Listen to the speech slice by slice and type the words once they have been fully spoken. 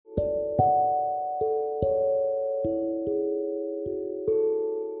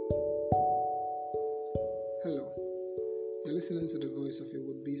listening to the voice of a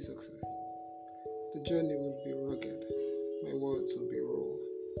would-be success. The journey will be rugged, my words will be raw,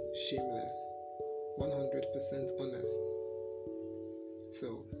 shameless, 100% honest.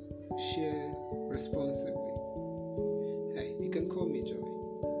 So, share responsibly. Hey, you can call me Joy.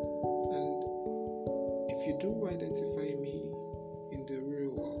 And if you do identify me in the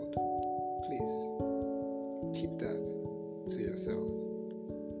real world, please keep that to yourself.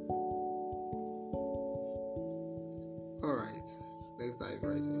 Alright, let's dive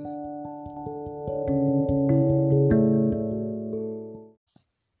right in.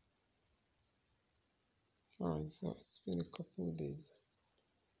 Alright, so it's been a couple of days.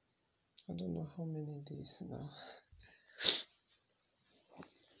 I don't know how many days now.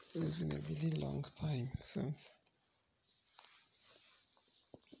 It's been a really long time since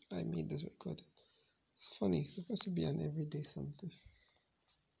I made this recording. It's funny, it's supposed to be an everyday something.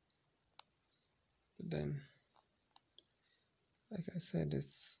 But then, like I said,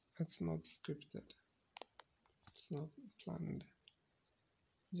 it's not scripted. It's not planned.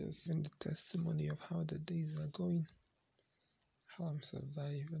 Just in the testimony of how the days are going, how I'm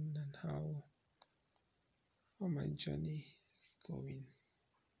surviving, and how my journey is going.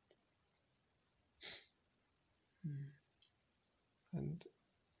 And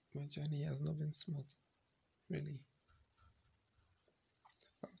my journey has not been smooth, really.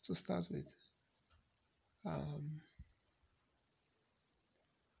 To start with,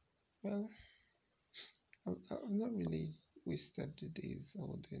 well, I've not really wasted the days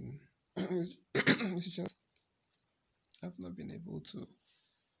or then it's just I've not been able to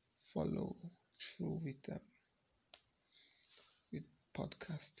follow through with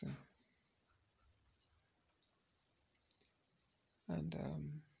podcasting, and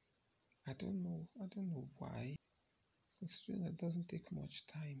I don't know why, considering it doesn't take much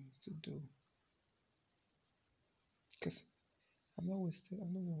time to do, because I've not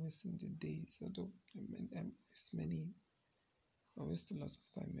been wasting the days. Although I waste a lot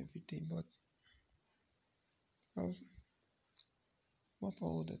of time every day, but well, not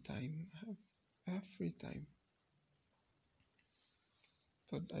all the time. I have free time,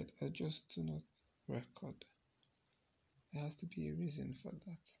 but I just do not record. There has to be a reason for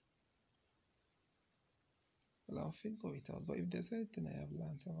that. Well, I'll figure it out. But if there's anything I have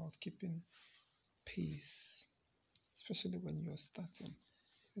learned about keeping pace, especially when you're starting,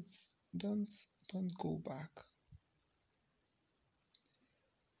 it's don't go back.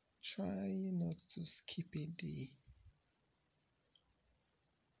 Try not to skip a day.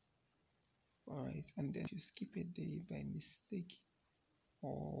 Alright, and then if you skip a day by mistake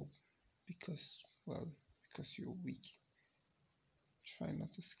or because you're weak, try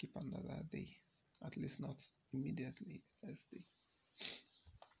not to skip another day. At least not immediately the next day.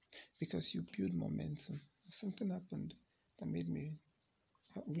 Because you build momentum. Something happened that made me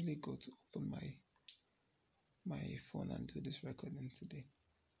really go to open my phone and do this recording today.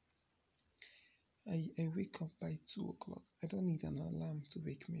 I wake up by 2 o'clock. I don't need an alarm to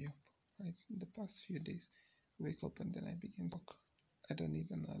wake me up. Right? In the past few days, I wake up and then I begin to work. I don't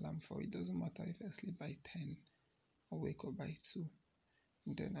need an alarm for it. It doesn't matter if I sleep by 10 or wake up by 2.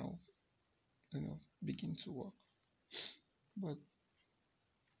 And then I'll begin to work. But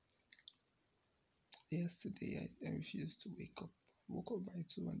yesterday I refused to wake up. I woke up by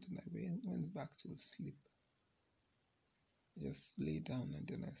 2 and then I went back to sleep. I just lay down and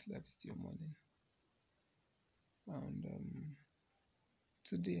then I slept till morning. And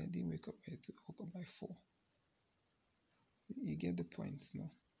today I didn't wake up by 2, I woke up by 4. You get the point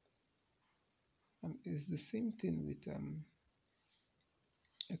now. And it's the same thing with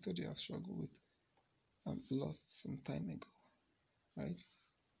I told you I've struggled with lost some time ago, right?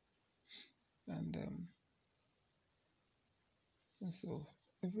 And so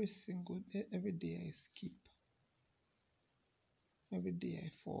every day I skip, every day I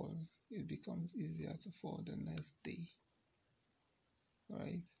fall, it becomes easier to fall the next day,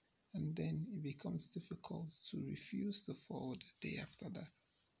 right? And then it becomes difficult to refuse to fall the day after that.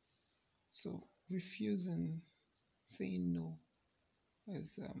 So refusing, saying no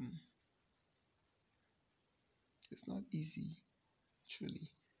is it's not easy, truly,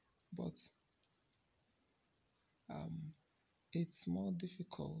 but it's more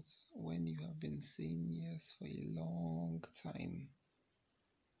difficult when you have been saying yes for a long time.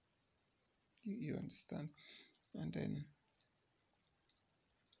 You understand? And then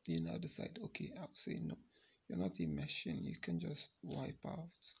you now decide, okay, I'll say no. You're not a machine. You can just wipe out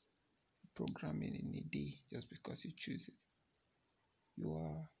programming in a day just because you choose it. You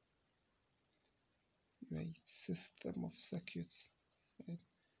are a system of circuits, right?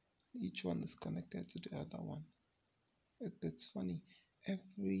 Each one is connected to the other one. It's funny.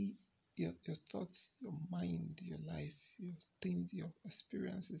 Every your thoughts, your mind, your life, your things, your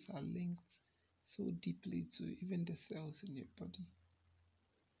experiences are linked so deeply to even the cells in your body.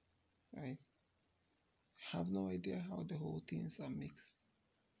 Right? Have no idea how the whole things are mixed.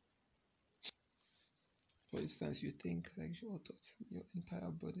 For instance, you think sexual thoughts, your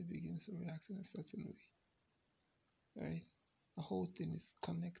entire body begins to react in a certain way. Right? The whole thing is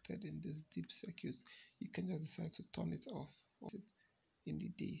connected in this deep circuit. You can just decide to turn it off or in the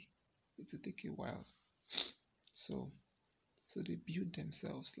day. It will take a while. So they build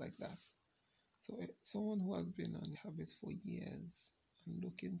themselves like that. So someone who has been on the habit for years and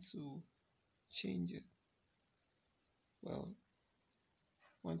looking to change it, well,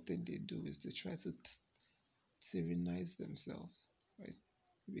 one thing they do is they try to tyrannize themselves, right?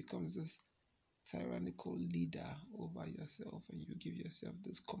 It becomes this tyrannical leader over yourself, and you give yourself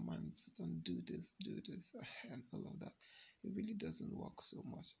these commands: don't do this, and all of that. It really doesn't work so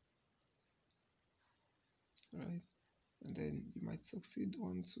much, right? And then you might succeed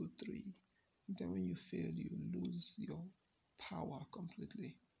one, two, three. Then when you fail, you lose your power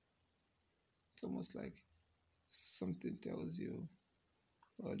completely. It's almost like something tells you,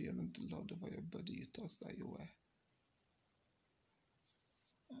 well, you're not the lord over your body you thought that you were.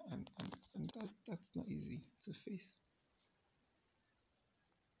 And that's not easy to face.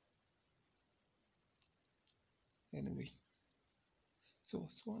 Anyway, so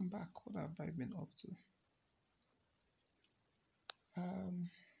I'm back. What have I been up to? Um,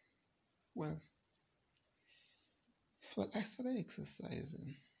 well, I started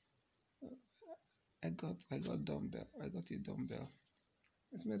exercising. I got dumbbell. I got a dumbbell.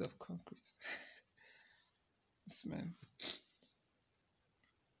 It's made of concrete. It's man.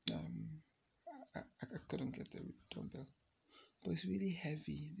 Um, I couldn't get the dumbbell, but it's really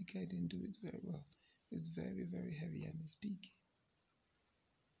heavy. The guy didn't do it very well. It's very very heavy and it's big.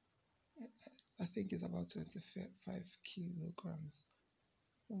 I think it's about 25 kilograms,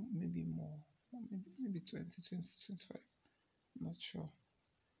 or maybe more, or maybe 20, 20, 25. I'm not sure.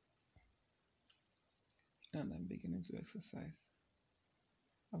 And I'm beginning to exercise.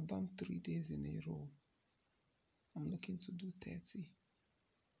 I've done 3 days in a row. I'm looking to do 30.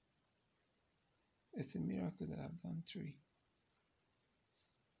 It's a miracle that I've done three.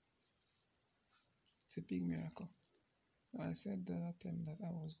 It's a big miracle. I said the other time that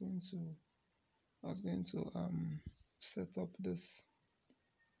I was going to set up this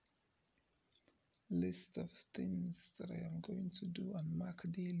list of things that I am going to do and mark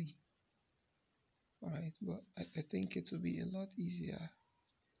daily. Alright, but I think it will be a lot easier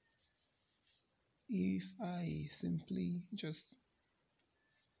if I simply just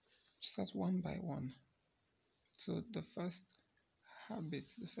start one by one. So the first habit,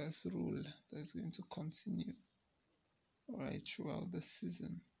 the first rule that is going to continue, alright, throughout the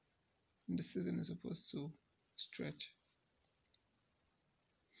season. And the season is supposed to stretch,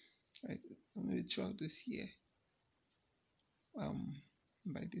 right? Maybe throughout this year. Um,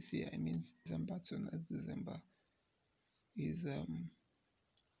 by this year I mean December to next December. Is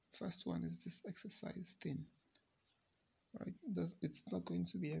first one is this exercise thing, right? It's not going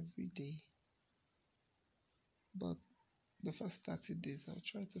to be every day, but the first 30 days I'll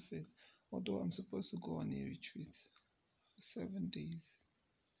try to fit. Although I'm supposed to go on a retreat, 7 days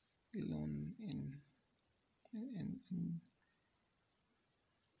alone in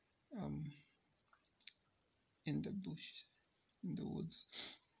um in the bush, in the woods,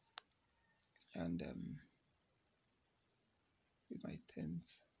 and with my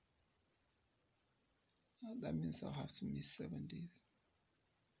tent. That means I'll have to miss 7 days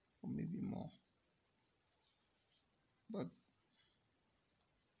or maybe more. But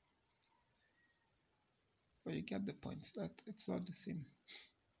you get the point that it's not the same.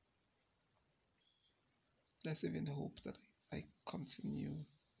 Let's even hope that I continue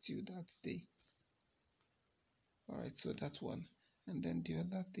till that day. Alright, so that's one. And then the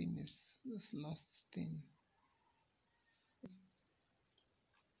other thing is this lost thing.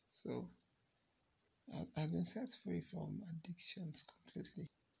 So I've been set free from addictions completely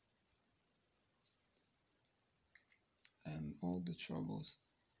and all the troubles.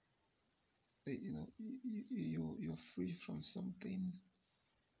 You're free from something,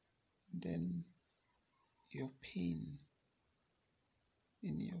 then your pain,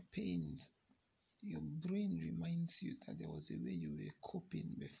 in your pains, your brain reminds you that there was a way you were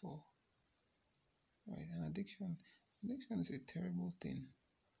coping before. Right? And addiction is a terrible thing,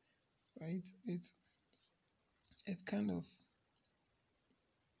 right? It kind of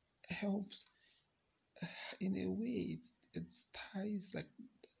helps in a way. It ties, like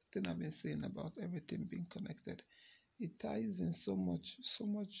the thing I've been saying about everything being connected. it ties in so much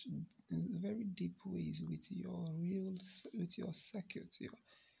in very deep ways with with your circuit, your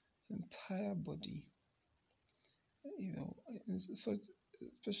entire body. You know, so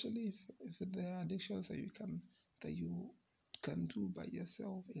especially if there are addictions that you can do by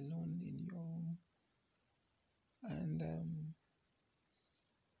yourself alone in your room, and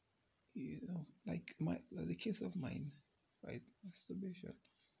like the case of mine, right, masturbation.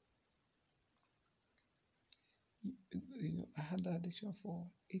 You know, I had that addiction for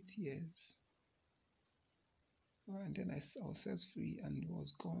 8 years, right, and then I was set free and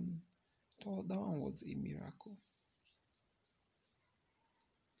was gone. That one was a miracle.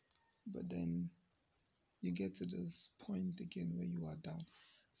 But then you get to this point again where you are down,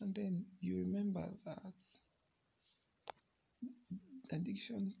 and then you remember that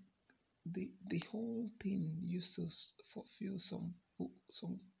addiction, the whole thing used to fulfill some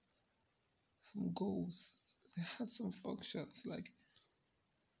some goals. They had some functions. Like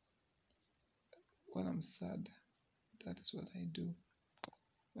when I'm sad, that is what I do.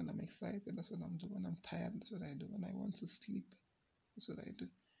 When I'm excited, that's what I'm doing. When I'm tired, that's what I do. When I want to sleep, that's what I do.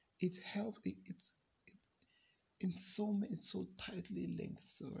 It helps. It's so tightly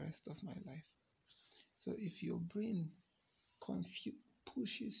linked to the rest of my life. So if your brain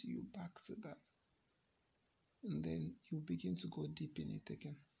pushes you back to that, and then you begin to go deep in it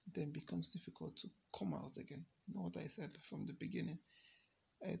again, then it becomes difficult to come out again. You know what I said from the beginning?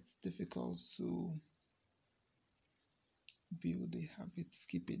 It's difficult to build a habit,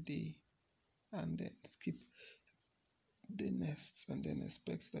 skip a day, and then skip the next, and then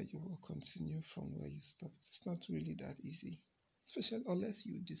expect that you will continue from where you stopped. It's not really that easy, especially unless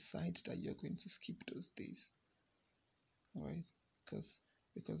you decide that you're going to skip those days, all right?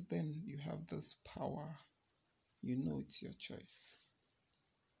 Because then you have this power. You know it's your choice.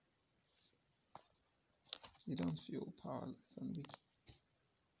 You don't feel powerless and weak.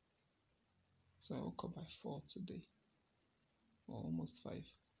 So I woke up by 4 today, or almost 5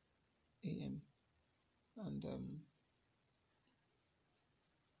 a.m. And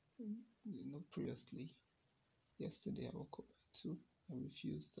previously, yesterday I woke up by 2. I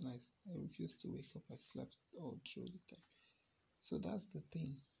refused to wake up. I slept all through the time. So that's the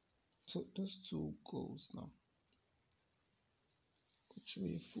thing. So those two goals now. Go through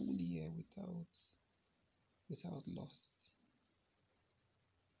a full year without loss.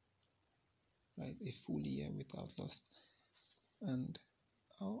 Right? A full year without loss. And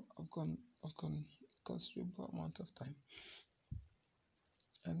I've gone considerable amount of time.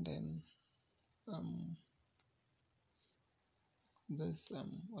 And then this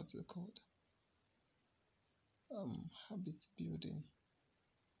what's it called? Habit building.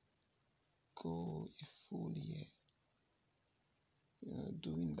 Go a full year.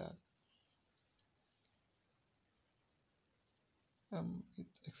 Doing that.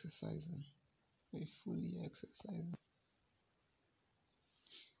 Exercising. A full year exercising.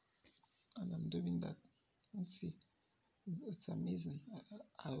 And I'm doing that. Let's see. It's amazing.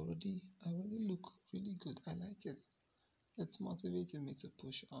 I already look really good. I like it. It's motivating me to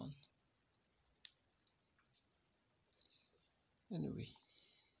push on. Anyway,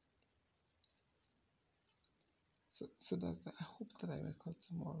 so that I hope that I record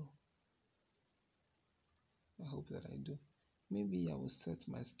tomorrow. I hope that I do. Maybe I will set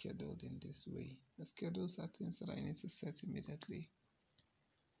my schedule in this way. The schedules are things that I need to set immediately.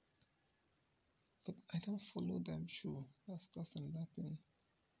 But I don't follow them through. That's another thing.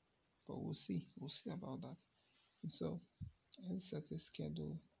 But we'll see. We'll see about that. And so I set a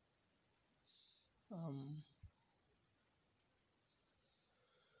schedule.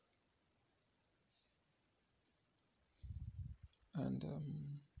 And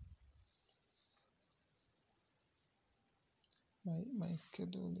my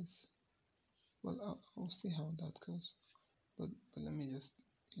schedule is, well, I'll see how that goes. But let me just,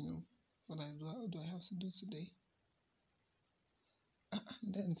 what do I have to do today?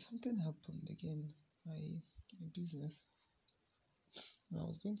 And then something happened again. My business. And I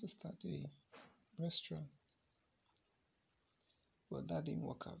was going to start a restaurant, but that didn't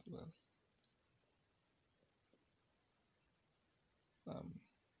work out well.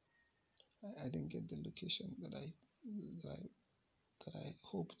 I didn't get the location that I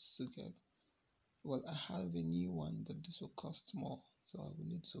hoped to get. Well, I have a new one, but this will cost more, so I will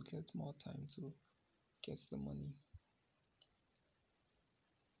need to get more time to get the money.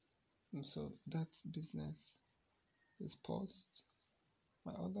 And so that business is paused.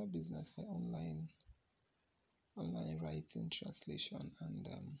 My other business, my online writing, translation, and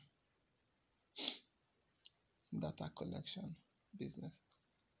data collection business.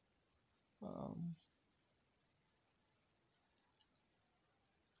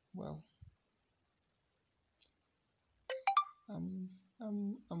 Well, I'm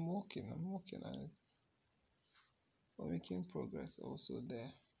working. I'm working on it. We're making progress also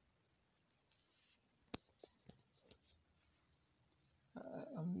there.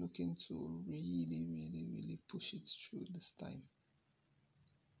 I'm looking to really push it through this time.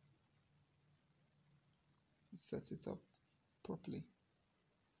 Set it up properly.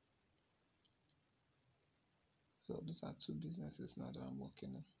 So those are two businesses now that I'm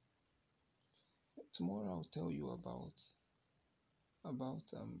working on. Tomorrow I'll tell you about I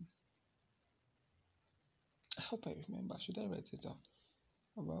hope I remember. Should I write it down?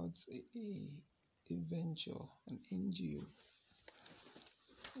 About a venture, an NGO,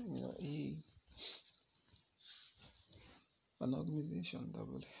 an organization that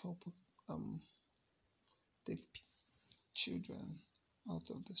will help um take children out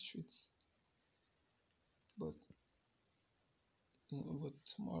of the streets. But but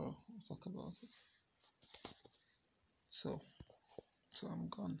tomorrow we'll talk about it. So I'm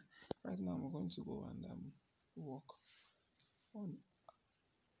gone. Right now I'm going to go and work on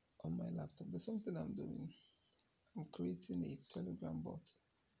my laptop. There's something I'm doing. I'm creating a Telegram bot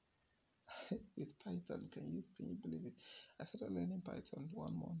with Python. Can you believe it? I started learning Python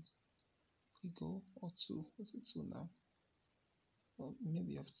 1 month ago or two. Was it two now? Or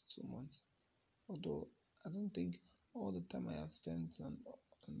maybe up to 2 months. Although I don't think all the time I have spent on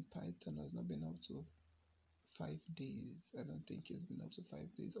Python has not been up to 5 days. I don't think it's been up to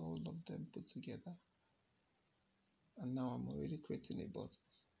 5 days, all of them put together. And now I'm already creating a bot.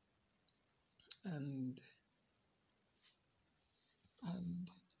 And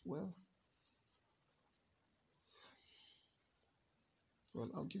well,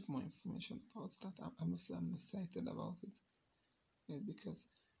 I'll give more information about that. I'm excited about it. Yeah, because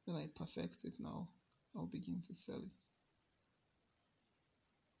when I perfect it now, I'll begin to sell it.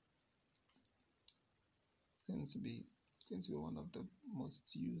 It's going to be one of the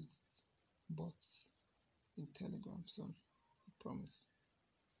most used bots in Telegram soon. I promise.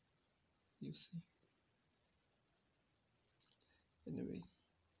 You'll see. Anyway,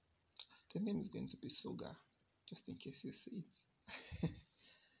 the name is going to be Soga, just in case you see it.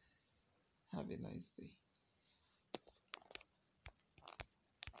 Have a nice day.